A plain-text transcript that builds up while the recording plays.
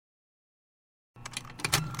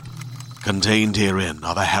Contained herein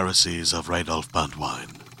are the heresies of Radolf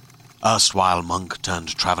Burntwine, erstwhile monk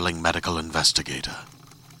turned traveling medical investigator.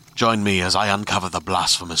 Join me as I uncover the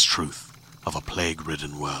blasphemous truth of a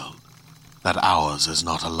plague-ridden world, that ours is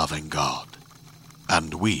not a loving God,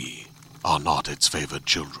 and we are not its favored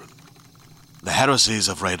children. The Heresies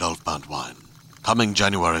of Radolf Burntwine, coming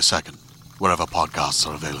January 2nd, wherever podcasts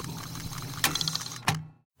are available.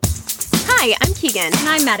 Hi, I'm Keegan. And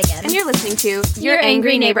I'm Madigan. And you're listening to Your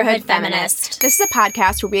Angry Neighborhood Feminist. This is a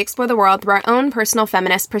podcast where we explore the world through our own personal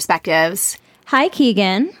feminist perspectives. Hi,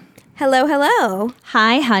 Keegan. Hello, hello.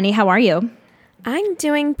 Hi, honey. How are you? I'm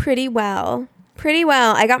doing pretty well.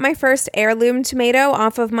 I got my first heirloom tomato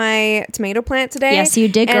off of my tomato plant today. Yes, you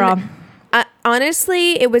did, girl.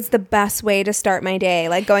 Honestly, it was the best way to start my day.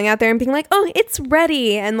 Like going out there and being like, oh, it's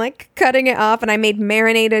ready. And like cutting it off. And I made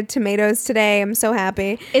marinated tomatoes today. I'm so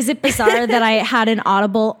happy. Is it bizarre that I had an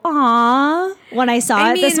audible aww when I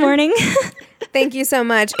saw it this morning? Thank you so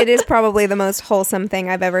much. It is probably the most wholesome thing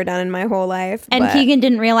I've ever done in my whole life. And Keegan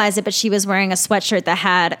didn't realize it, but she was wearing a sweatshirt that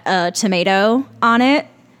had a tomato on it.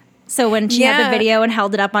 So when she had the video and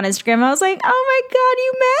held it up on Instagram, I was like, oh my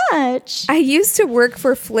God, you match. I used to work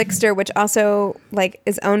for Flickster, which also like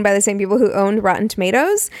is owned by the same people who owned Rotten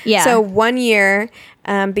Tomatoes. Yeah. So one year,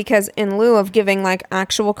 because in lieu of giving like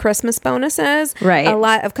actual Christmas bonuses, right, a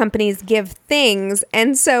lot of companies give things.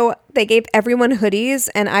 And so they gave everyone hoodies,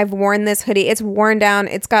 and I've worn this hoodie. It's worn down.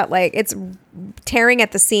 It's got like, it's tearing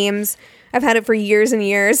at the seams. I've had it for years and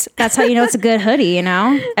years. That's how you know it's a good hoodie, you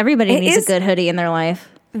know? Everybody needs a good hoodie in their life.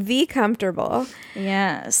 The comfortable.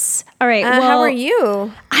 Yes. All right. Well, how are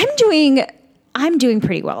you? I'm doing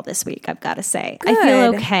pretty well this week, I've got to say. Good. I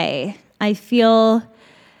feel okay. I feel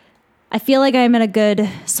like I'm in a good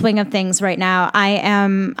swing of things right now. I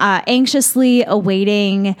am anxiously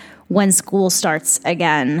awaiting when school starts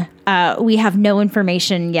again. We have no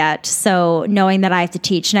information yet, so knowing that I have to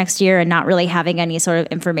teach next year and not really having any sort of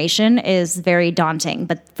information is very daunting.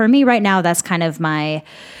 But for me right now, that's kind of my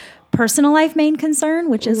personal life main concern,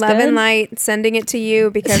 which is love good. And light, sending it to you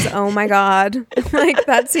because oh my God, like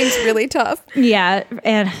that seems really tough. Yeah,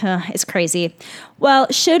 and it's crazy. Well,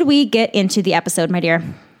 should we get into the episode, my dear?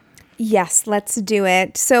 Yes, let's do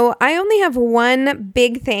it. So I only have one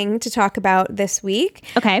big thing to talk about this week.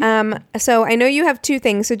 Okay. So I know you have two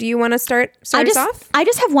things. So do you want to start us off? I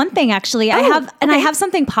just have one thing actually. I have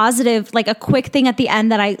something positive, like a quick thing at the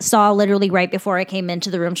end that I saw literally right before I came into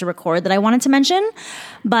the room to record that I wanted to mention.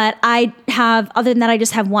 But other than that, I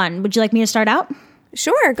just have one. Would you like me to start out?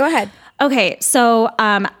 Sure, go ahead. Okay, so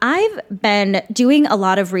I've been doing a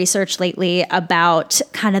lot of research lately about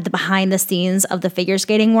kind of the behind the scenes of the figure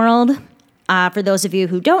skating world. For those of you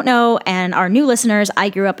who don't know and are new listeners, I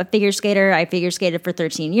grew up a figure skater. I figure skated for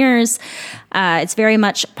 13 years. It's very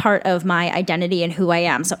much part of my identity and who I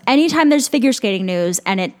am. So anytime there's figure skating news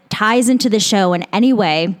and it ties into the show in any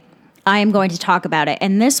way, I am going to talk about it.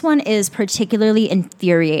 And this one is particularly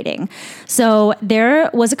infuriating. So there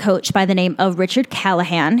was a coach by the name of Richard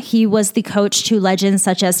Callahan. He was the coach to legends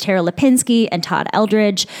such as Tara Lipinski and Todd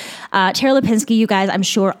Eldredge. Tara Lipinski, you guys, I'm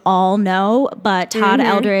sure all know, but Todd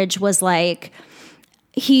Eldredge was like...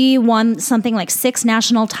 He won something like 6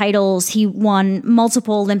 national titles. He won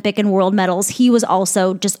multiple Olympic and world medals. He was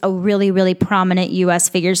also just a really, really prominent U.S.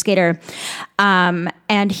 figure skater. And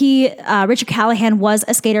Richard Callahan was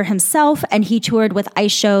a skater himself, and he toured with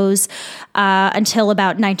ice shows until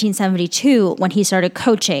about 1972 when he started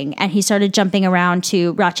coaching. And he started jumping around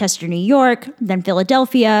to Rochester, New York, then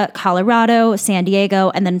Philadelphia, Colorado, San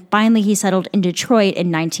Diego, and then finally he settled in Detroit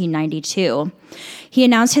in 1992. He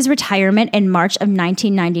announced his retirement in March of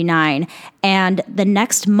 1999, and the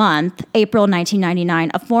next month, April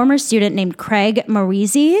 1999, a former student named Craig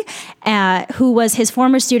Maurizi, who was his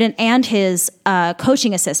former student and his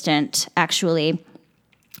coaching assistant, actually,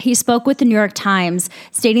 he spoke with the New York Times,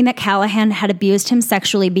 stating that Callahan had abused him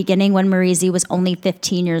sexually beginning when Maurizi was only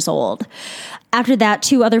 15 years old. After that,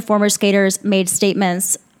 2 other former skaters made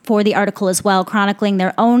statements for the article as well, chronicling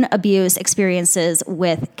their own abuse experiences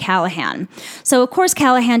with Callahan. So, of course,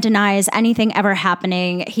 Callahan denies anything ever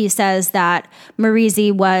happening. He says that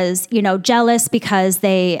Maurizi was, jealous because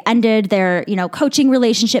they ended their, coaching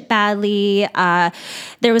relationship badly.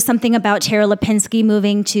 There was something about Tara Lipinski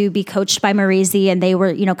moving to be coached by Maurizi, and they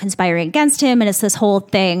were, conspiring against him, and it's this whole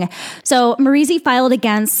thing. So Maurizi filed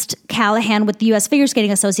against Callahan with the U.S. Figure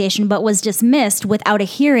Skating Association, but was dismissed without a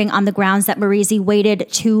hearing on the grounds that Maurizi waited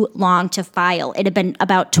too long to file. It had been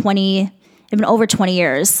over 20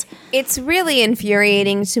 years. It's really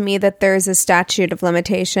infuriating to me that there's a statute of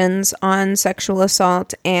limitations on sexual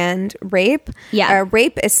assault and rape. Yeah.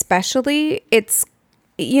 Rape especially, it's,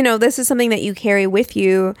 this is something that you carry with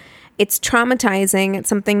you it's traumatizing. It's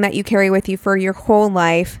something that you carry with you for your whole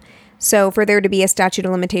life. So for there to be a statute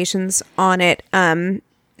of limitations on it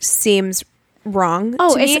seems wrong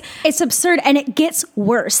to me. It's absurd, and it gets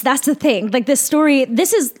worse. That's the thing. Like, this story,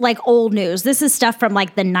 this is like old news. This is stuff from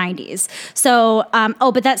like the 90s. So,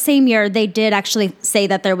 but that same year, they did actually say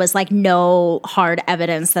that there was like no hard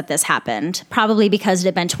evidence that this happened. Probably because it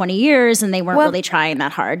had been 20 years and they weren't really trying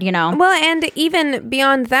that hard, you know? Well, and even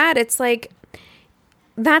beyond that, it's like,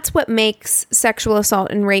 that's what makes sexual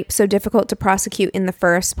assault and rape so difficult to prosecute in the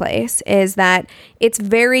first place, is that it's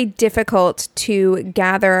very difficult to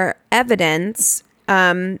gather evidence.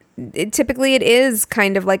 Typically, it is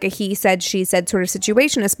kind of like a he said, she said sort of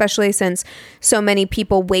situation, especially since so many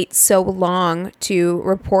people wait so long to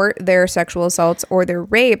report their sexual assaults or their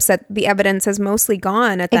rapes that the evidence has mostly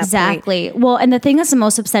gone at that point. Exactly. Well, and the thing that's the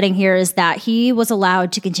most upsetting here is that he was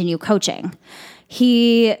allowed to continue coaching.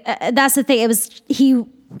 That's the thing.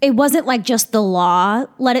 It wasn't like just the law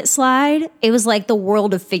let it slide. It was like the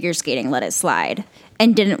world of figure skating let it slide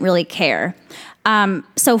and didn't really care.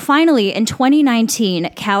 So finally, in 2019,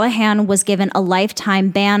 Callahan was given a lifetime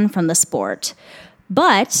ban from the sport.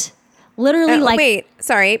 But literally wait,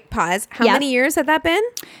 sorry, pause. How many years had that been?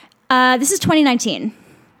 This is 2019.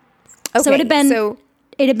 Okay, so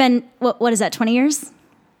it had been, what is that, 20 years?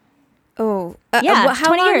 Oh, yeah, how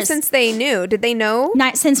 20 long years. since they knew? Did they know?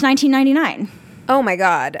 Since 1999. Oh my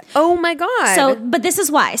God. So, but this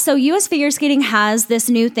is why. So US Figure Skating has this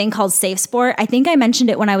new thing called Safe Sport. I think I mentioned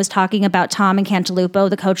it when I was talking about Tom and Cantalupo,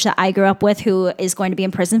 the coach that I grew up with, who is going to be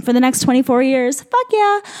in prison for the next 24 years. Fuck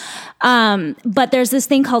yeah. But there's this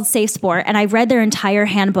thing called Safe Sport, and I read their entire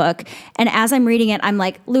handbook. And as I'm reading it, I'm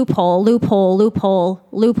like, loophole, loophole, loophole,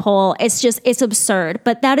 loophole. It's absurd.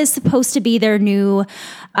 But that is supposed to be their new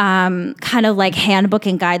kind of like handbook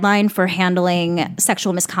and guideline for handling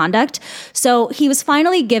sexual misconduct. So he was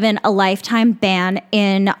finally given a lifetime ban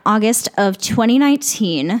in August of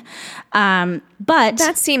 2019. But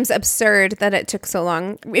that seems absurd that it took so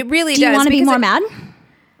long. It really does. Do you want to be more mad?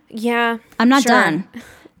 Yeah. I'm not sure. done.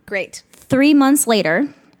 Great. 3 months later,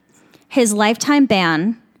 his lifetime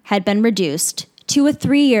ban had been reduced to a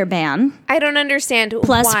 3-year ban. I don't understand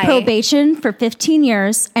plus why. Probation for 15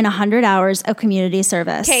 years and 100 hours of community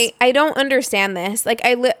service. Okay, I don't understand this. Like,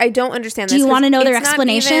 I don't understand this. Do you want to know their it's not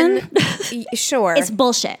explanation? Sure. It's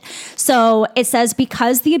bullshit. So it says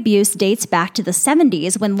because the abuse dates back to the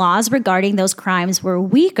 70s when laws regarding those crimes were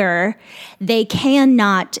weaker, they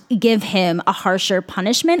cannot give him a harsher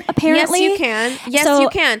punishment, apparently. Yes, you can. Yes, you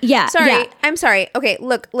can. Yeah. Sorry. Yeah. I'm sorry. Okay,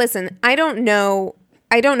 look, listen. I don't know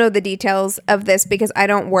the details of this because I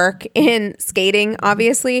don't work in skating,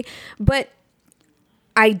 obviously, but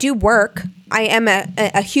I do work. I am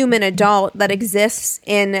a human adult that exists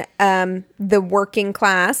in the working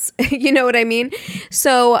class. You know what I mean?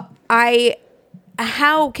 So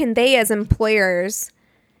how can they as employers...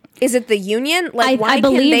 Is it the union? Like, why I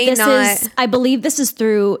believe can they not? I believe this is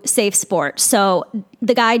through Safe Sport. So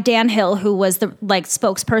the guy, Dan Hill, who was the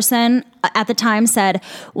spokesperson at the time, said,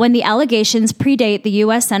 when the allegations predate the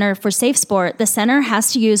U.S. Center for Safe Sport, the center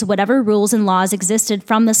has to use whatever rules and laws existed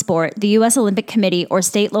from the sport, the U.S. Olympic Committee, or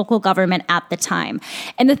state local government at the time.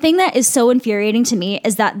 And the thing that is so infuriating to me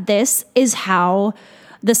is that this is how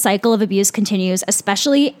the cycle of abuse continues,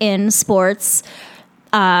 especially in sports.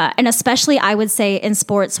 And especially, I would say, in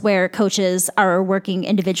sports where coaches are working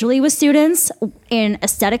individually with students, in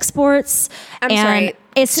aesthetic sports. I'm sorry.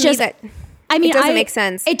 It's to just... me that it doesn't make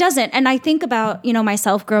sense. It doesn't. And I think about,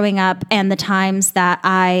 myself growing up and the times that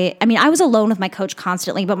I was alone with my coach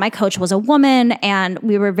constantly, but my coach was a woman and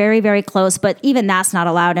we were very, very close, but even that's not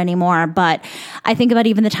allowed anymore. But I think about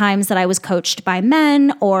even the times that I was coached by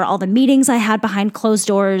men or all the meetings I had behind closed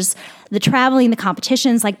doors, the traveling, the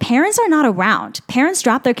competitions. Like, parents are not around. Parents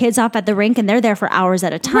drop their kids off at the rink and they're there for hours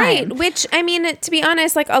at a time. Right. Which, to be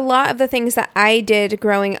honest, like a lot of the things that I did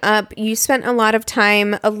growing up, you spent a lot of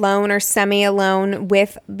time alone or semi-alone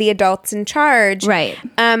with the adults in charge. Right.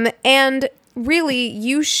 And really,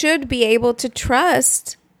 you should be able to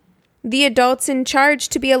trust the adults in charge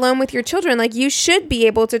to be alone with your children. Like, you should be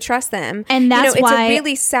able to trust them. And that's it's why a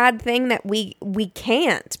really sad thing that we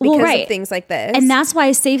can't because of things like this. And that's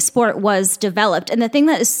why Safe Sport was developed. And the thing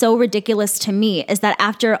that is so ridiculous to me is that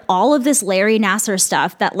after all of this Larry Nassar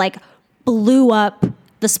stuff that blew up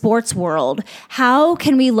the sports world, how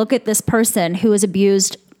can we look at this person who has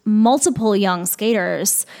abused multiple young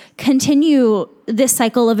skaters continue this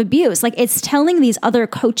cycle of abuse? Like, it's telling these other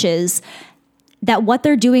coaches that what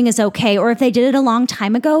they're doing is okay, or if they did it a long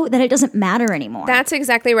time ago, that it doesn't matter anymore. That's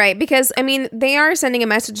exactly right. Because, they are sending a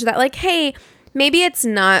message that, hey, maybe it's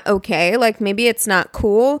not okay, like maybe it's not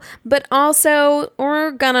cool, but also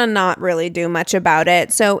we're gonna not really do much about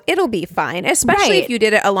it, so it'll be fine. Especially Right. if you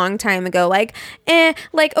did it a long time ago, like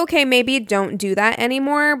okay, maybe don't do that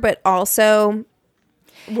anymore, but also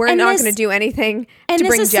we're And not this- going to do anything and to this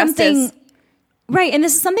bring is justice. something, right? And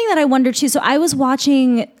this is something that I wonder too. So I was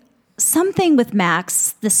watching something with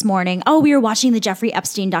Max this morning. Oh, we were watching the Jeffrey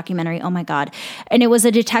Epstein documentary. Oh my God. And it was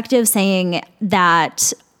a detective saying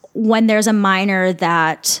that when there's a minor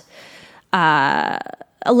that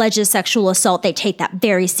alleges sexual assault, they take that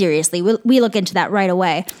very seriously. We look into that right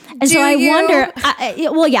away. And so Do I you? wonder,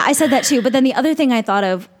 well, yeah, I said that too. But then the other thing I thought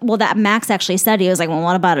of, well, that Max actually said, he was like, well,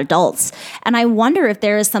 what about adults? And I wonder if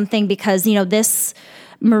there is something, because, you know, this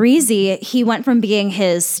Marizi, he went from being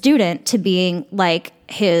his student to being like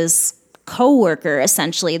his co-worker,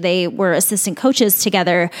 essentially. They were assistant coaches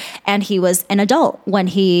together, and he was an adult when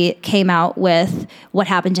he came out with what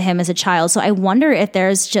happened to him as a child. So I wonder if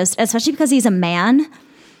there's just, especially because he's a man,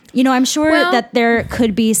 you know, I'm sure that there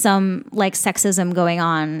could be some like sexism going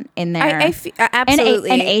on in there. Absolutely.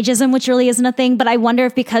 And ageism, which really isn't a thing. But I wonder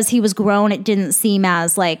if because he was grown, it didn't seem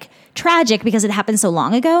as like tragic because it happened so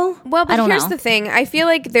long ago. Well, but I don't here's know. the thing. I feel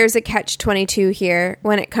like there's a catch-22 here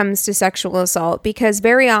when it comes to sexual assault, because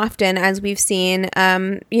very often, as we've seen,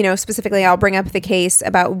 you know, specifically, I'll bring up the case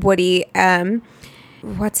about Woody,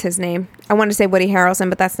 what's his name? I want to say Woody Harrelson,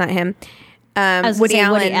 but that's not him. Woody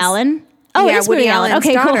Allen. Oh, yeah, it is Woody Allen.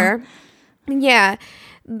 Okay, daughter. cool. Yeah.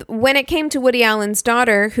 When it came to Woody Allen's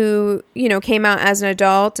daughter, who, you know, came out as an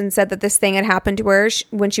adult and said that this thing had happened to her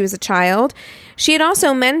when she was a child, she had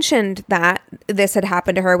also mentioned that this had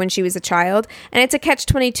happened to her when she was a child. And it's a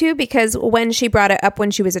catch-22 because when she brought it up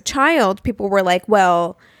when she was a child, people were like,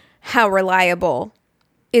 well, how reliable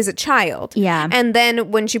is a child? Yeah. And then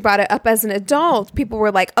when she brought it up as an adult, people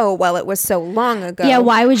were like, oh, well, it was so long ago. Yeah,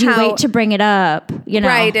 why would you wait to bring it up? You know,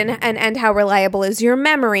 Right, and how reliable is your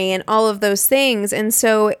memory and all of those things. And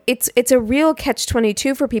so it's a real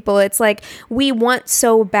catch-22 for people. It's like we want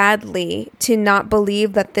so badly to not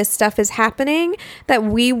believe that this stuff is happening that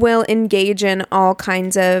we will engage in all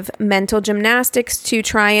kinds of mental gymnastics to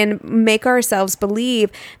try and make ourselves believe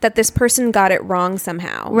that this person got it wrong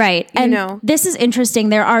somehow. right. You And know? this is interesting.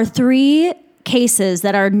 There are 3 cases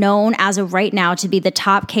that are known as of right now to be the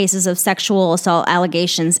top cases of sexual assault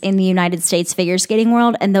allegations in the United States figure skating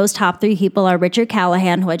world. And those top 3 people are Richard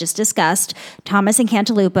Callahan, who I just discussed, Thomas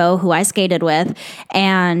Incantalupo, who I skated with,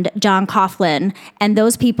 and John Coughlin. And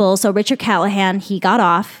those people, so Richard Callahan, he got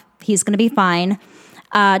off. He's going to be fine.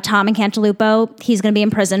 Tom Incantalupo, he's going to be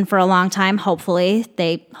in prison for a long time. Hopefully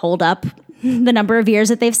they hold up the number of years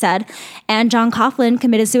that they've said. And John Coughlin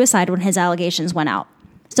committed suicide when his allegations went out.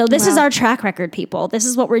 So this is our track record, people. This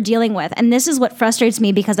is what we're dealing with. And this is what frustrates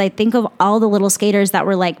me, because I think of all the little skaters that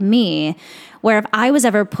were like me, where if I was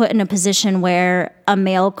ever put in a position where a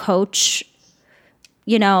male coach,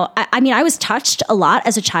 you know, I mean, I was touched a lot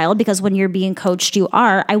as a child, because when you're being coached, you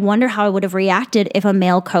are. I wonder how I would have reacted if a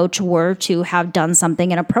male coach were to have done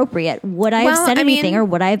something inappropriate. Would I have said anything, or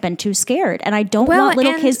would I have been too scared? And I don't want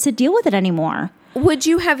little kids to deal with it anymore. Would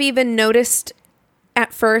you have even noticed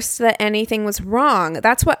at first that anything was wrong?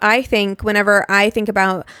 That's what I think whenever I think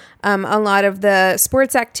about a lot of the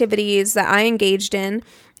sports activities that I engaged in.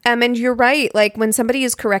 And you're right. Like when somebody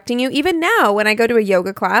is correcting you, even now when I go to a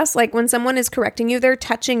yoga class, like when someone is correcting you, they're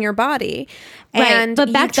touching your body. Right. And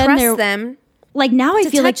But back you then trust them like now I to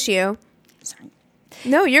feel like touch you. Sorry.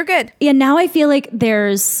 No, you're good. Yeah, now I feel like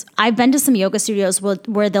I've been to some yoga studios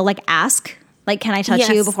where they'll like ask, like, can I touch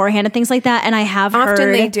you beforehand and things like that. And I have Often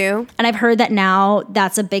heard, they do. And I've heard that now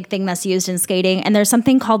that's a big thing that's used in skating. And there's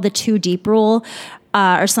something called the 2 deep rule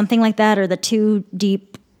or something like that, or the 2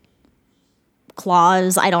 deep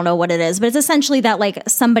clause. I don't know what it is, but it's essentially that like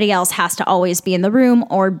somebody else has to always be in the room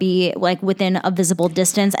or be like within a visible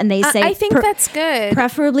distance. And they say, I think that's good.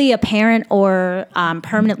 Preferably a parent or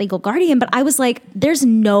permanent legal guardian. But I was like, there's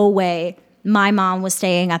no way my mom was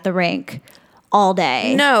staying at the rink all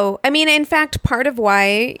day. No. I mean, in fact, part of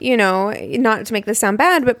why, you know, not to make this sound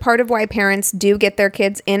bad, but part of why parents do get their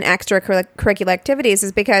kids in extracurricular activities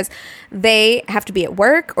is because they have to be at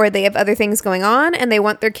work or they have other things going on and they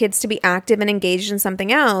want their kids to be active and engaged in something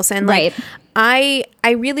else. And like, I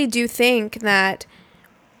really do think that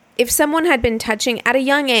if someone had been touching at a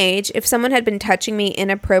young age, if someone had been touching me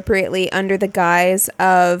inappropriately under the guise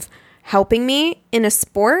of helping me in a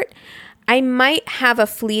sport, I might have a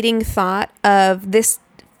fleeting thought of this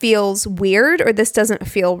feels weird or this doesn't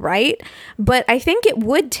feel right. But I think it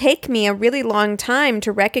would take me a really long time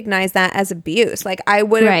to recognize that as abuse. Like I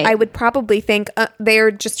would probably think they're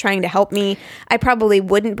just trying to help me. I probably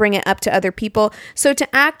wouldn't bring it up to other people. So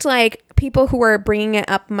to act like people who are bringing it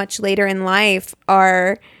up much later in life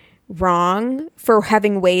are wrong for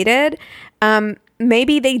having waited,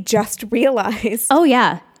 maybe they just realize. Oh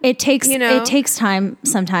yeah. It takes time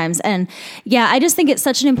sometimes. And yeah, I just think it's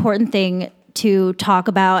such an important thing to talk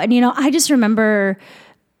about. And, I just remember,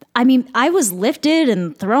 I was lifted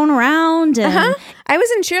and thrown around. And I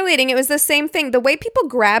was in cheerleading. It was the same thing. The way people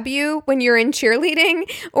grab you when you're in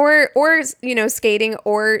cheerleading or skating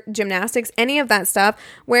or gymnastics, any of that stuff,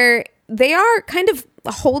 where they are kind of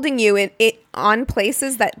holding you on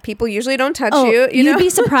places that people usually don't touch you. You'd be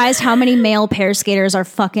surprised how many male pair skaters are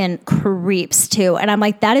fucking creeps too. And I'm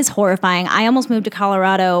like, that is horrifying. I almost moved to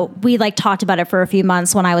Colorado. We talked about it for a few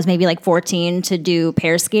months when I was maybe 14 to do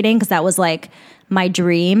pair skating because that was my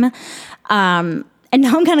dream. And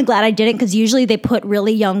now I'm kind of glad I didn't because usually they put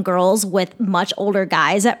really young girls with much older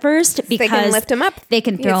guys at first because they can lift them up. They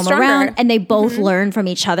can throw them around and they both learn from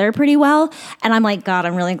each other pretty well. And I'm like, God,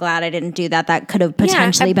 I'm really glad I didn't do that. That could have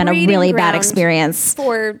potentially been a really bad experience.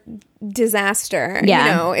 For disaster.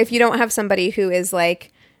 Yeah. If you don't have somebody who is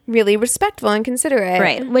really respectful and considerate.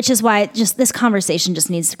 Right. Which is why just this conversation just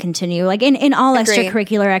needs to continue in all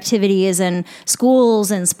extracurricular activities and schools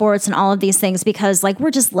and sports and all of these things because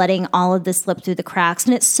we're just letting all of this slip through the cracks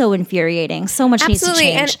and it's so infuriating. So much needs to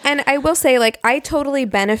change. And I will say I totally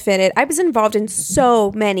benefited. I was involved in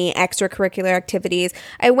so many extracurricular activities.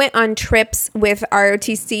 I went on trips with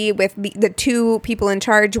ROTC with the two people in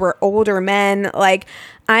charge were older men.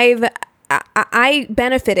 I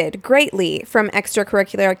benefited greatly from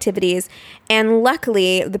extracurricular activities, and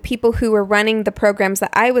luckily the people who were running the programs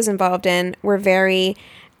that I was involved in were very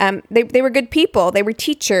they were good people. They were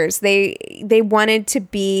teachers. They wanted to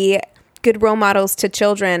be good role models to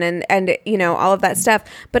children and all of that stuff.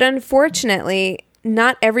 But unfortunately,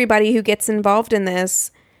 not everybody who gets involved in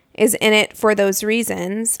this is in it for those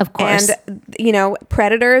reasons. Of course. And,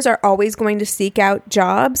 predators are always going to seek out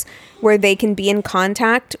jobs where they can be in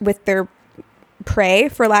contact with their prey,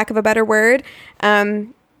 for lack of a better word,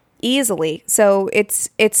 easily. So it's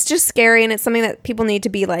just scary, and it's something that people need to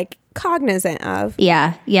be cognizant of.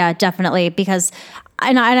 Yeah, definitely. Because,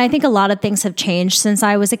 and I think a lot of things have changed since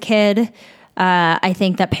I was a kid. I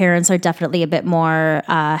think that parents are definitely a bit more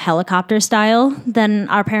helicopter style than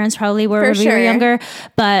our parents probably were when we were younger.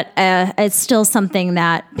 But it's still something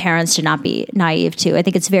that parents should not be naive to. I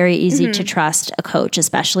think it's very easy to trust a coach,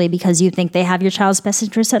 especially because you think they have your child's best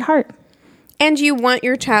interest at heart. And you want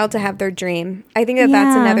your child to have their dream. I think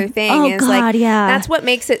that's another thing. Oh, God, that's what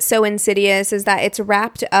makes it so insidious is that it's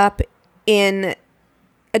wrapped up in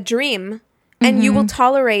a dream. And you will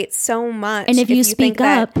tolerate so much. And if you speak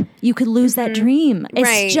up, you could lose that dream.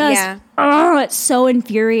 It's it's so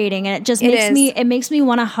infuriating. And it just makes me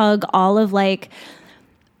want to hug all of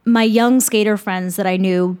my young skater friends that I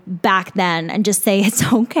knew back then and just say,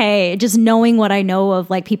 it's okay. Just knowing what I know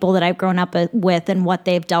of people that I've grown up with and what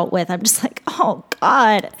they've dealt with. I'm just oh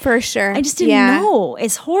God. For sure. I just didn't know.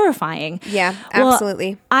 It's horrifying. Yeah,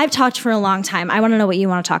 absolutely. Well, I've talked for a long time. I want to know what you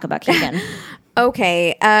want to talk about, Keegan.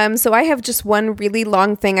 Okay, so I have just one really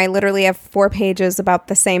long thing. I literally have 4 pages about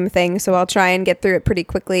the same thing, so I'll try and get through it pretty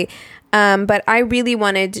quickly. But I really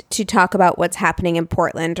wanted to talk about what's happening in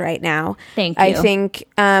Portland right now. Thank you. I think,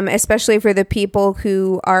 especially for the people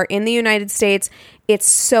who are in the United States, it's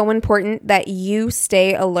so important that you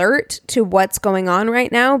stay alert to what's going on right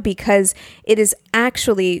now because it is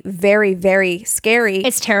actually very, very scary.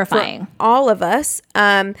 It's terrifying. For all of us.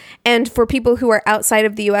 And for people who are outside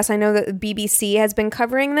of the U.S., I know that the BBC has been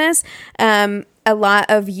covering this. A lot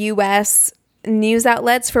of U.S. news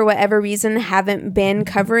outlets, for whatever reason, haven't been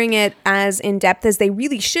covering it as in depth as they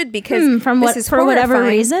really should because for whatever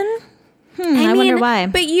reason. I wonder why.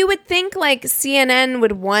 But you would think CNN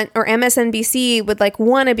would want, or MSNBC would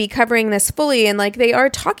want to be covering this fully, and they are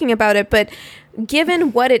talking about it. But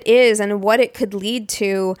given what it is and what it could lead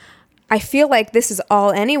to, I feel like this is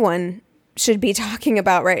all anyone should be talking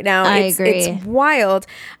about right now. I agree. It's wild.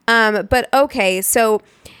 But okay, so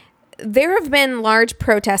there have been large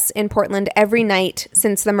protests in Portland every night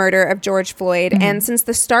since the murder of George Floyd. And since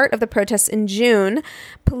the start of the protests in June,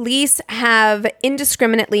 police have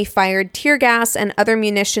indiscriminately fired tear gas and other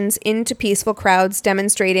munitions into peaceful crowds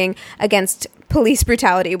demonstrating against police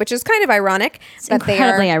brutality, which is kind of ironic. It's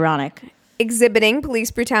incredibly ironic. Exhibiting police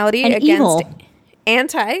brutality and against... evil.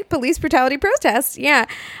 anti-police brutality protests. Yeah.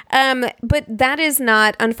 But that is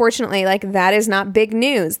not, unfortunately, like that is not big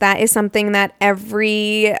news. That is something that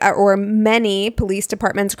every or many police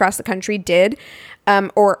departments across the country did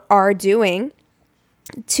or are doing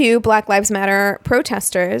to Black Lives Matter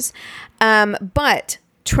protesters. But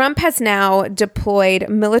Trump has now deployed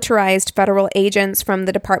militarized federal agents from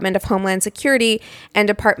the Department of Homeland Security and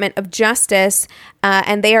Department of Justice,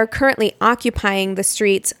 and they are currently occupying the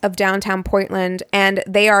streets of downtown Portland, and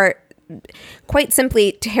they are quite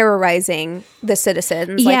simply terrorizing the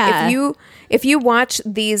citizens. Yeah. Like if you watch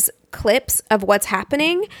these clips of what's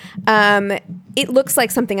happening, it looks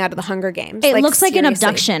like something out of the Hunger Games. It looks like seriously. an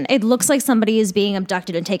abduction. It looks like somebody is being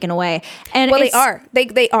abducted and taken away. And Well, they are.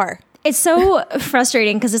 They are. It's so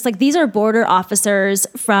frustrating because it's like these are border officers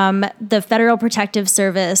from the Federal Protective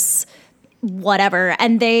Service, whatever,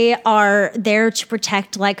 and they are there to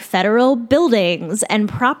protect like federal buildings and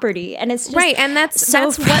property, and it's just Right, and that's so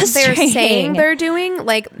what they're frustrating. saying they're doing.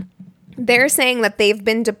 Like they're saying that they've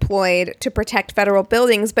been deployed to protect federal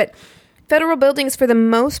buildings, but federal buildings for the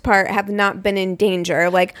most part have not been in danger.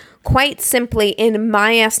 Like quite simply, in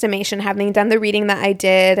my estimation, having done the reading that I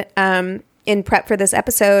did in prep for this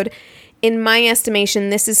episode, in my estimation,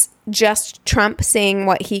 this is just Trump saying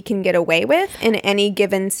what he can get away with in any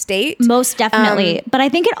given state. Most definitely. But I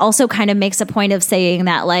think it also kind of makes a point of saying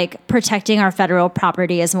that like protecting our federal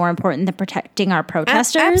property is more important than protecting our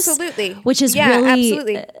protesters. Absolutely. Which is Yeah, really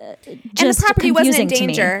absolutely. just And the property wasn't in confusing to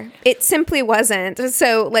me. danger. It simply wasn't.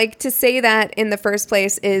 So like to say that in the first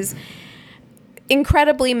place is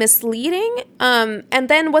incredibly misleading. And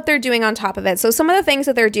then what they're doing on top of it. So some of the things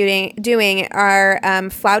that they're doing are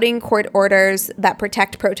flouting court orders that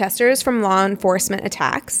protect protesters from law enforcement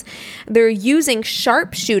attacks. They're using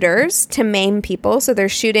sharpshooters to maim people. So they're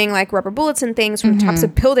shooting like rubber bullets and things from tops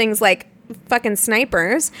of buildings like fucking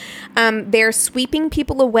snipers. They're sweeping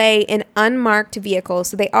people away in unmarked vehicles.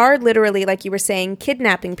 So they are literally, like you were saying,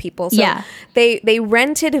 kidnapping people. So Yeah. they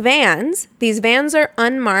rented vans. These vans are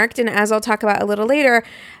unmarked, and as I'll talk about a little later,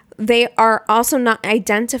 they are also not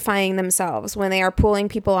identifying themselves when they are pulling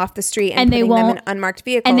people off the street and they putting them in won't- unmarked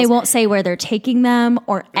vehicles. And they won't say where they're taking them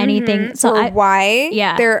or anything. So or why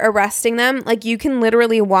Yeah. they're arresting them. Like you can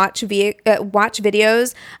literally watch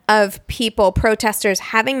videos of people, protesters,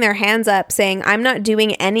 having their hands up saying, "I'm not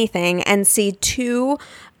doing anything," and see two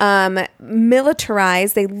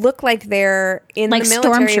militarized. They look like they're in like the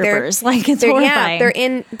military. stormtroopers. Like it's They're, horrifying.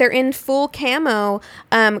 yeah, they're in full camo.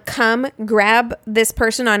 Come grab this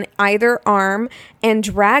person on either arm and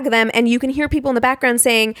drag them, and you can hear people in the background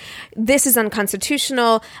saying, "This is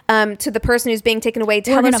unconstitutional." To the person who's being taken away,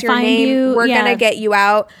 tell gonna us your find name. you. We're Yeah. gonna get you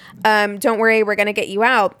out. Don't worry, we're gonna get you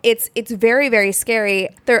out. It's very, very scary.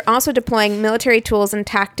 They're also deploying military tools and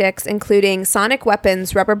tactics, including sonic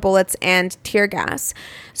weapons, rubber bullets, and tear gas.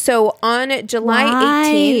 So on July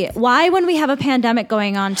 18th, Why when we have a pandemic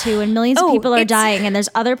going on too and millions of Oh, people are it's- dying and there's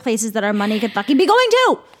other places that our money could fucking be going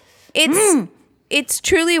to? it's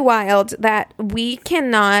truly wild that we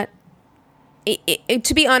cannot.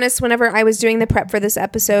 To be honest, whenever I was doing the prep for this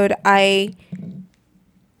episode, I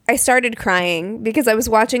started crying because I was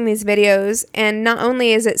watching these videos, and not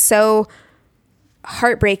only is it so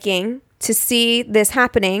heartbreaking to see this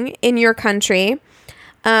happening in your country,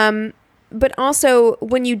 but also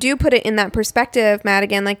when you do put it in that perspective, Matt,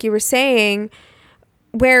 again, like you were saying,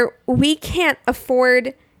 where we can't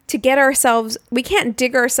afford to we can't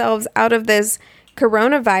dig ourselves out of this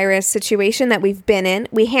coronavirus situation that we've been in.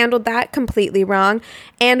 We handled that completely wrong.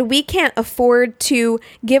 And we can't afford to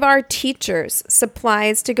give our teachers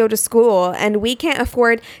supplies to go to school. And we can't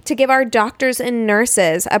afford to give our doctors and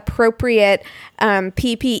nurses appropriate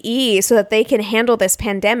PPE so that they can handle this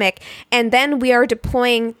pandemic. And then we are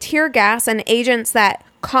deploying tear gas and agents that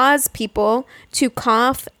cause people to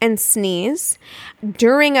cough and sneeze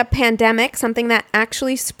during a pandemic, something that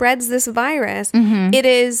actually spreads this virus. It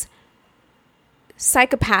is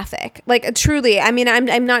psychopathic. Like truly, I mean,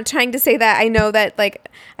 I'm not trying to say that. I know that like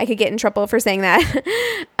I could get in trouble for saying that.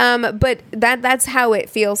 But that's how it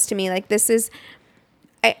feels to me. Like this is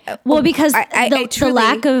Because I the truly-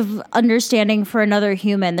 lack of understanding for another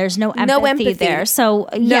human, there's no empathy, there. So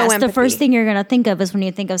yes, the empathy. first thing you're going to think of is when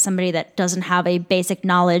you think of somebody that doesn't have a basic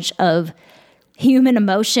knowledge of human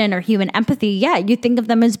emotion or human empathy. Yeah, you think of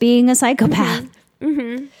them as being a psychopath.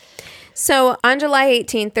 So on July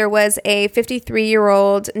 18th, there was a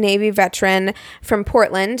 53-year-old Navy veteran from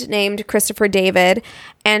Portland named Christopher David,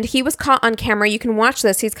 and he was caught on camera. You can watch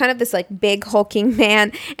this. He's kind of this like big hulking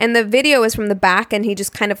man, and the video is from the back, and he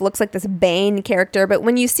just kind of looks like this Bane character. But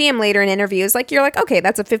when you see him later in interviews, like you're like, okay,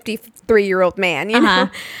 that's a 53-year-old man, you know?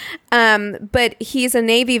 But he's a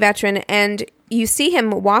Navy veteran, and you see him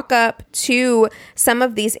walk up to some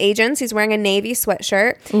of these agents. He's wearing a Navy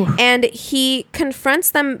sweatshirt. And he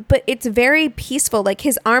confronts them, but it's very peaceful. Like,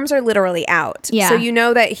 his arms are literally out. Yeah. So you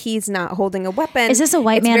know that he's not holding a weapon. Is this a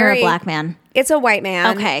white man or a black man? It's a white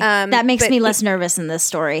man. Okay. That makes me less nervous in this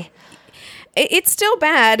story. It's still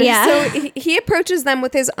bad. Yeah. So he approaches them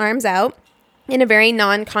with his arms out in a very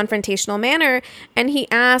non-confrontational manner. And he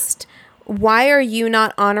asked, why are you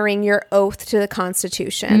not honoring your oath to the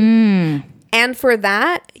Constitution? And for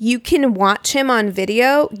that, you can watch him on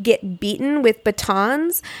video get beaten with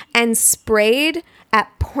batons and sprayed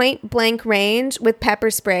at point blank range with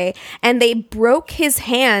pepper spray. And they broke his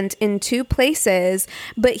hand in 2 places.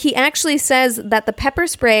 But he actually says that the pepper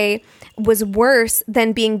spray was worse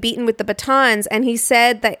than being beaten with the batons. And he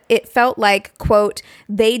said that it felt like, quote,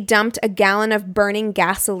 they dumped a gallon of burning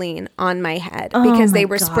gasoline on my head because they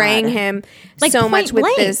were spraying him like so much with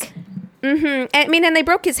blank. this. I mean, and they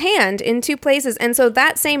broke his hand in 2 places. And so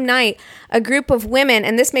that same night, a group of women,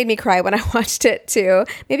 and this made me cry when I watched it too.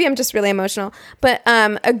 Maybe I'm just really emotional. But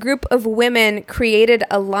a group of women created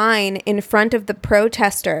a line in front of the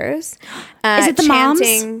protesters. Is it the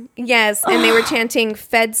chanting, moms? Yes. And they were chanting,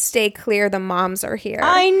 "Feds stay clear, the moms are here."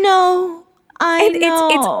 I know. And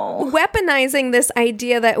it's weaponizing this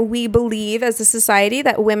idea that we believe as a society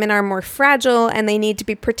that women are more fragile and they need to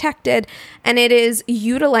be protected. And it is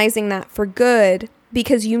utilizing that for good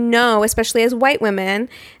because you know, especially as white women,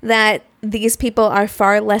 that these people are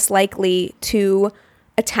far less likely to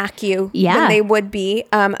attack you than they would be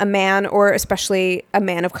a man, or especially a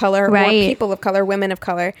man of color, or people of color, women of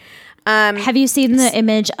color. Have you seen the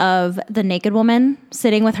image of the naked woman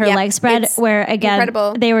sitting with her legs spread? Where again,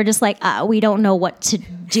 incredible. They were just like, we don't know what to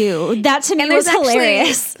do. That to me was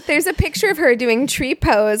hilarious. There's a picture of her doing tree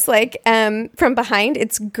pose, like from behind.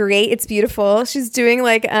 It's great. It's beautiful. She's doing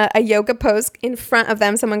like a yoga pose in front of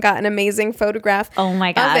them. Someone got an amazing photograph. Oh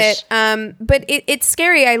my gosh! Of it. But it's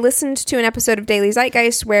scary. I listened to an episode of Daily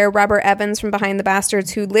Zeitgeist where Robert Evans from Behind the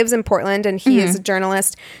Bastards, who lives in Portland, and he is a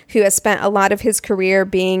journalist who has spent a lot of his career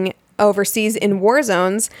being overseas in war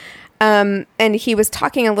zones, and he was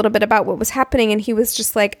talking a little bit about what was happening, and he was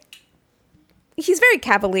just like, he's very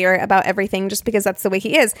cavalier about everything just because that's the way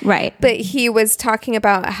he is, right? But he was talking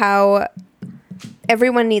about how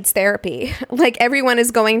everyone needs therapy. Like, everyone is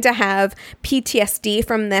going to have PTSD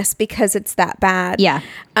from this because it's that bad.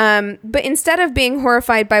 But instead of being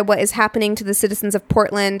horrified by what is happening to the citizens of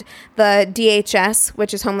Portland, the DHS,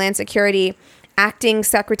 which is Homeland Security, Acting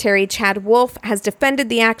Secretary Chad Wolf has defended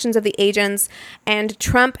the actions of the agents, and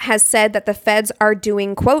Trump has said that the feds are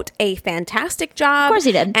doing, quote, a fantastic job. Of course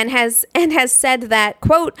he did. And has said that,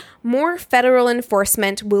 quote, more federal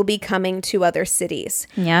enforcement will be coming to other cities.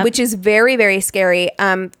 Which is very, very scary.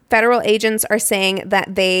 Federal agents are saying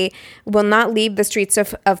that they will not leave the streets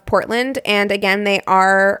of Portland. And again, they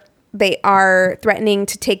are threatening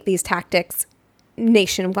to take these tactics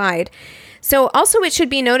nationwide. So also it should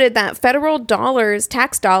be noted that federal dollars,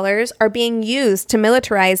 tax dollars, are being used to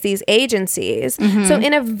militarize these agencies. So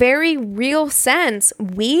in a very real sense,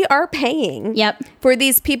 we are paying for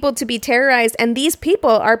these people to be terrorized, and these people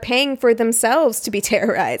are paying for themselves to be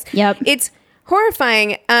terrorized. It's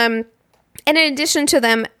horrifying. And in addition to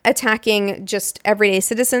them attacking just everyday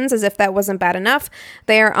citizens, as if that wasn't bad enough,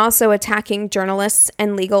 they are also attacking journalists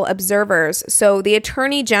and legal observers. So the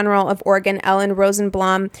Attorney General of Oregon, Ellen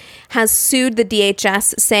Rosenblum, has sued the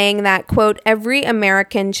DHS, saying that, quote, every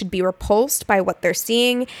American should be repulsed by what they're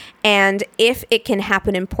seeing. And if it can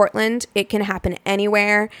happen in Portland, it can happen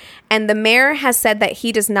anywhere. And the mayor has said that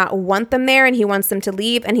he does not want them there and he wants them to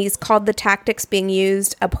leave. And he's called the tactics being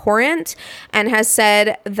used abhorrent, and has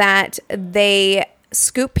said that they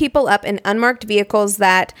scoop people up in unmarked vehicles,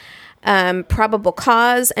 that probable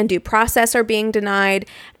cause and due process are being denied,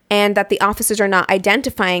 and that the officers are not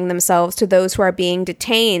identifying themselves to those who are being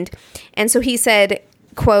detained. And so he said,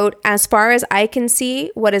 quote, as far as I can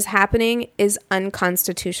see, what is happening is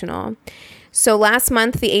unconstitutional. So last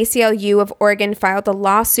month, the ACLU of Oregon filed a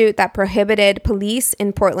lawsuit that prohibited police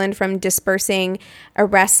in Portland from dispersing,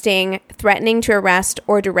 arresting, threatening to arrest,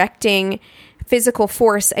 or directing physical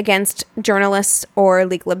force against journalists or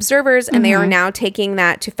legal observers, and they are now taking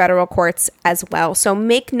that to federal courts as well. So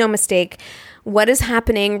make no mistake, what is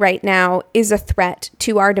happening right now is a threat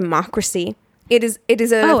to our democracy. It's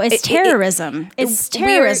terrorism. It's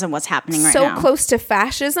terrorism what's happening right now. So close to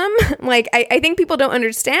fascism. Like, I think people don't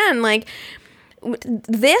understand, like,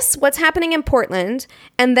 what's happening in Portland,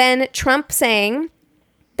 and then Trump saying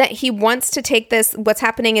that he wants to take this, what's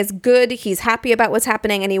happening is good, he's happy about what's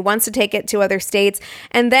happening, and he wants to take it to other states.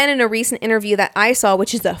 And then in a recent interview that I saw,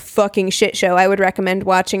 which is a fucking shit show, I would recommend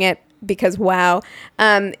watching it because wow,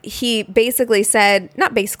 he basically said,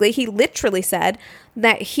 not basically, he literally said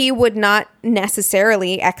that he would not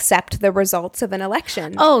necessarily accept the results of an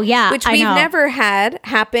election. Oh, yeah, which I we've know. never had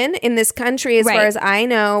happen in this country, as Right. far as I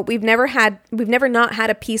know. We've never not had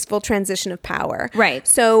a peaceful transition of power. Right.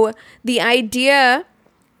 So the idea,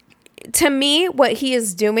 to me, what he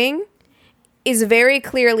is doing is very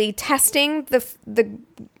clearly testing the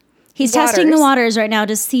He's testing the waters right now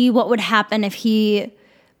to see what would happen if he,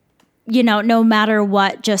 no matter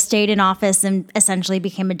what, just stayed in office and essentially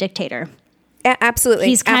became a dictator. Absolutely.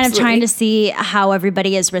 He's kind of trying to see how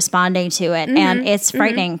everybody is responding to it. And it's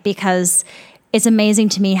frightening because it's amazing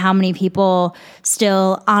to me how many people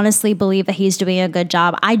still honestly believe that he's doing a good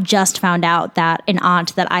job. I just found out that an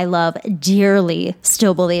aunt that I love dearly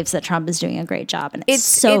still believes that Trump is doing a great job. And it's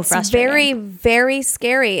so frustrating. It's very, very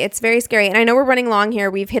scary. It's very scary. And I know we're running long here.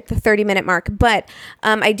 We've hit the 30-minute mark. But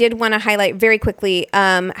I did want to highlight very quickly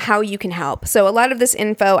how you can help. So a lot of this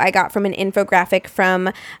info I got from an infographic from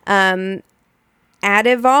Adeval,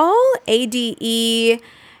 Adeoval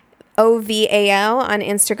on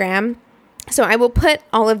Instagram. So I will put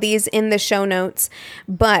all of these in the show notes,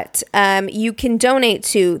 but you can donate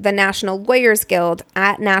to the National Lawyers Guild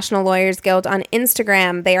at National Lawyers Guild on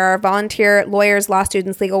Instagram. They are volunteer lawyers, law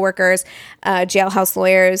students, legal workers, jailhouse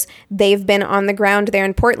lawyers. They've been on the ground there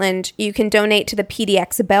in Portland. You can donate to the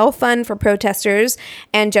PDX Bail Fund for protesters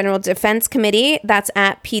and General Defense Committee. That's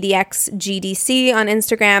at PDX GDC on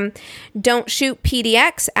Instagram. Don't Shoot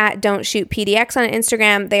PDX at Don't Shoot PDX on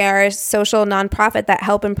Instagram. They are a social nonprofit that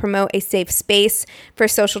help and promote a safe space for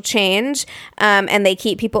social change, and they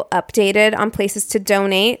keep people updated on places to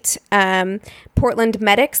donate. Portland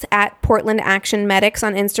Medics at Portland Action Medics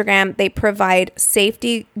on Instagram. They provide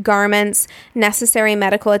safety garments, necessary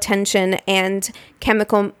medical attention, and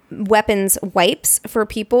chemical weapons wipes for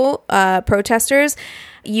people, protesters.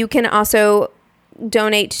 You can also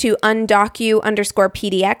donate to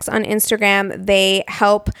undocu_PDX on Instagram. They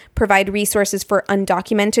help provide resources for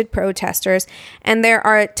undocumented protesters. And there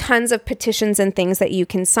are tons of petitions and things that you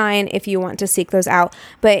can sign if you want to seek those out.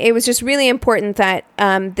 But it was just really important that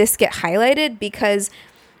this get highlighted, because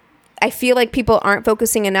I feel like people aren't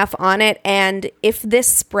focusing enough on it. And if this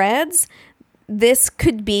spreads, this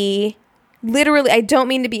could be literally, I don't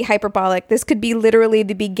mean to be hyperbolic, this could be literally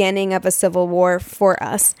the beginning of a civil war for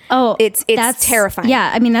us. Oh, it's terrifying. Yeah,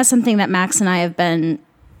 I mean, that's something that Max and I have been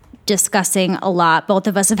discussing a lot. Both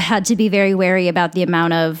of us have had to be very wary about the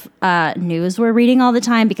amount of news we're reading all the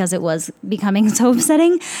time because it was becoming so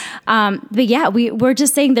upsetting. But yeah, we're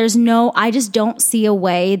just saying I just don't see a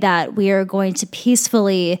way that we are going to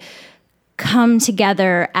peacefully come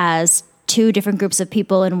together as two different groups of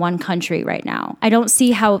people in one country right now. I don't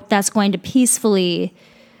see how that's going to peacefully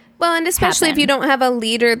and especially happen. If you don't have a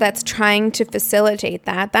leader that's trying to facilitate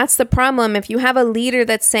that. That's the problem. If you have a leader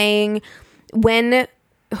that's saying, when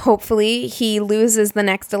hopefully he loses the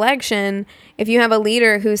next election, if you have a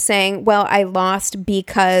leader who's saying, well, I lost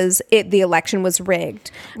because the election was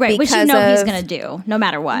rigged. Right, which he's going to do no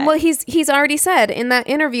matter what. Well, he's already said in that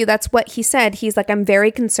interview, that's what he said. He's like, I'm very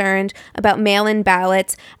concerned about mail-in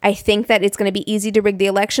ballots. I think that it's going to be easy to rig the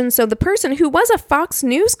election. So the person who was a Fox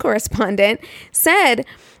News correspondent said,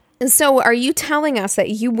 so are you telling us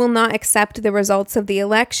that you will not accept the results of the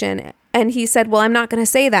election? And he said, well, I'm not going to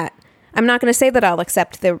say that. I'm not going to say that I'll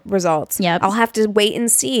accept the results. Yep. I'll have to wait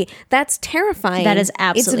and see. That's terrifying. That is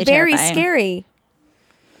absolutely terrifying. It's very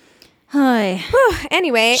terrifying. scary.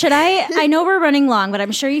 Anyway. Should I know we're running long, but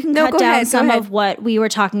I'm sure you can cut down some of what we were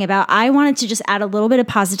talking about. I wanted to just add a little bit of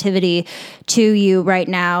positivity to you right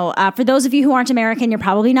now. For those of you who aren't American, you're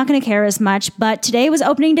probably not going to care as much, but today was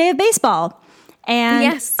opening day of baseball. And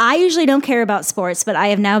yes. I usually don't care about sports, but I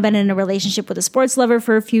have now been in a relationship with a sports lover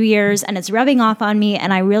for a few years, and it's rubbing off on me,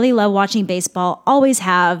 and I really love watching baseball, always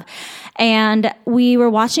have. And we were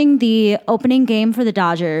watching the opening game for the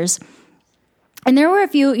Dodgers, and there were a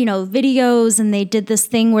few, videos, and they did this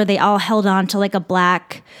thing where they all held on to like a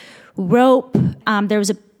black rope. There was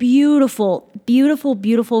a beautiful, beautiful,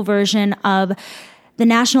 beautiful version of the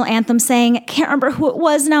national anthem saying, I can't remember who it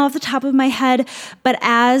was now off the top of my head, but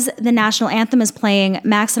as the national anthem is playing,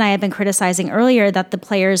 Max and I have been criticizing earlier that the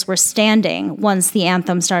players were standing once the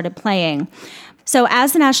anthem started playing. So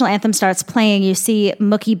as the national anthem starts playing, you see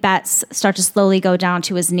Mookie Betts start to slowly go down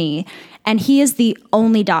to his knee. And he is the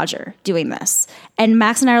only Dodger doing this. And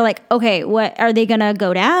Max and I are like, okay, what are they going to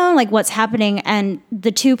go down? Like, what's happening? And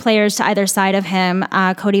the two players to either side of him,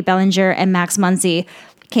 Cody Bellinger and Max Muncy,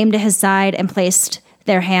 came to his side and placed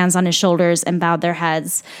their hands on his shoulders and bowed their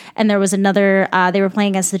heads. And there was another, they were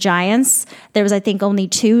playing against the Giants. There was, I think, only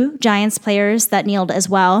two Giants players that kneeled as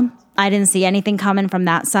well. I didn't see anything coming from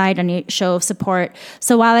that side, any show of support.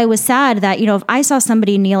 So while I was sad that, if I saw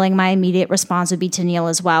somebody kneeling, my immediate response would be to kneel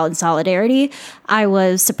as well in solidarity. I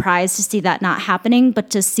was surprised to see that not happening, but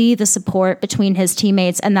to see the support between his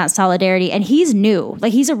teammates and that solidarity. And he's new,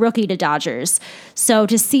 like he's a rookie to Dodgers. So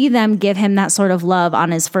to see them give him that sort of love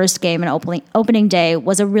on his first game and opening day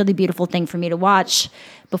was a really beautiful thing for me to watch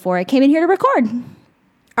before I came in here to record.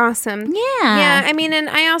 Awesome. Yeah. I mean, and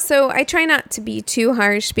I try not to be too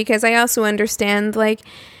harsh because I also understand, like,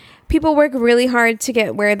 people work really hard to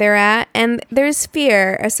get where they're at, and there's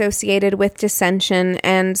fear associated with dissension.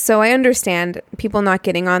 And so I understand people not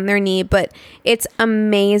getting on their knee, but it's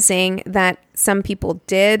amazing that some people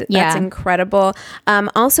did. That's incredible.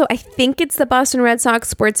 Also, I think it's the Boston Red Sox.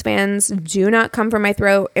 Sports fans, do not come for my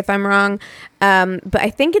throat if I'm wrong. But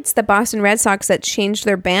I think it's the Boston Red Sox that changed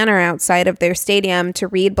their banner outside of their stadium to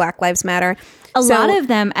read Black Lives Matter. A lot of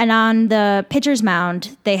them, and on the pitcher's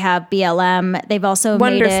mound, they have BLM. They've also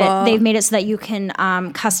made it so that you can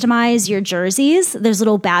customize your jerseys. There's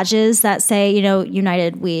little badges that say,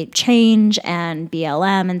 United We Change and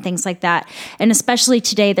BLM and things like that. And especially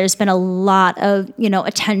today, there's been a lot of,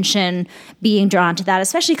 attention being drawn to that,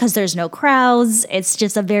 especially because there's no crowds. It's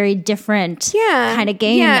just a very different kind of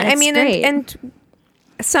game. Yeah, and it's great. and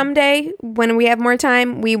someday when we have more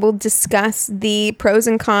time, we will discuss the pros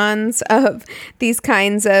and cons of these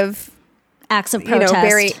kinds of acts of protest.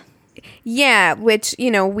 Which,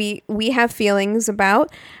 we have feelings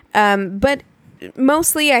about. But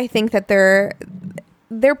mostly I think that they're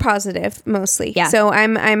positive mostly. Yeah. So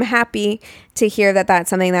I'm happy to hear that that's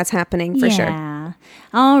something that's happening for sure.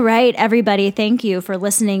 All right, everybody. Thank you for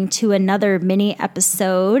listening to another mini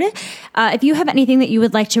episode. If you have anything that you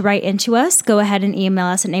would like to write into us, go ahead and email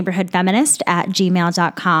us at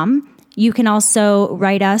neighborhoodfeminist@gmail.com. You can also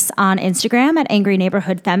write us on Instagram at Angry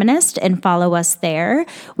Neighborhood Feminist and follow us there.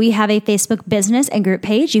 We have a Facebook business and group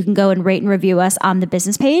page. You can go and rate and review us on the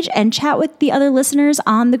business page and chat with the other listeners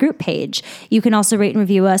on the group page. You can also rate and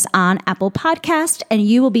review us on Apple Podcast, and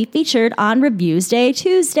you will be featured on Reviews Day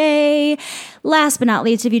Tuesday. Last but not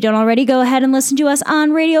least, if you don't already, go ahead and listen to us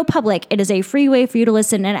on Radio Public. It is a free way for you to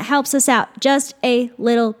listen, and it helps us out just a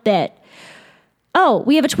little bit. Oh,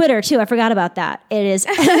 we have a Twitter too. I forgot about that. It is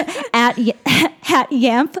at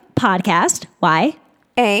YANF Podcast.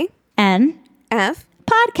 YANF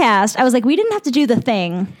Podcast. I was like, we didn't have to do the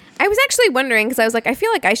thing. I was actually wondering because I was like, I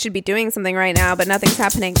feel like I should be doing something right now, but nothing's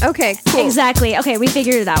happening. Okay, cool. Exactly. Okay, we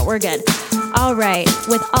figured it out. We're good. All right.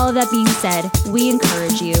 With all of that being said, we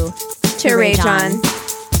encourage you to rage on.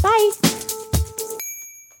 Bye.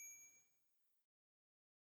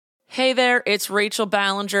 Hey there, it's Rachel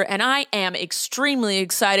Ballinger, and I am extremely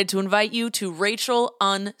excited to invite you to Rachel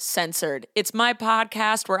Uncensored. It's my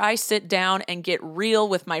podcast where I sit down and get real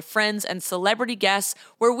with my friends and celebrity guests,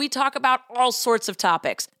 where we talk about all sorts of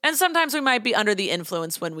topics. And sometimes we might be under the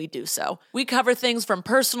influence when we do so. We cover things from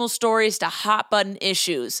personal stories to hot-button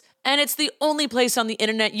issues. And it's the only place on the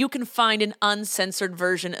internet you can find an uncensored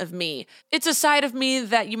version of me. It's a side of me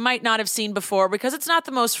that you might not have seen before because it's not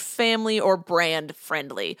the most family or brand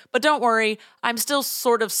friendly. But don't worry, I'm still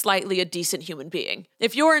sort of slightly a decent human being.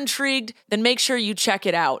 If you're intrigued, then make sure you check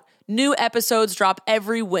it out. New episodes drop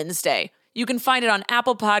every Wednesday. You can find it on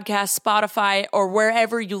Apple Podcasts, Spotify, or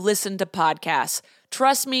wherever you listen to podcasts.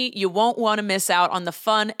 Trust me, you won't want to miss out on the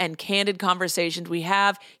fun and candid conversations we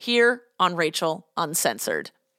have here on Rachel Uncensored.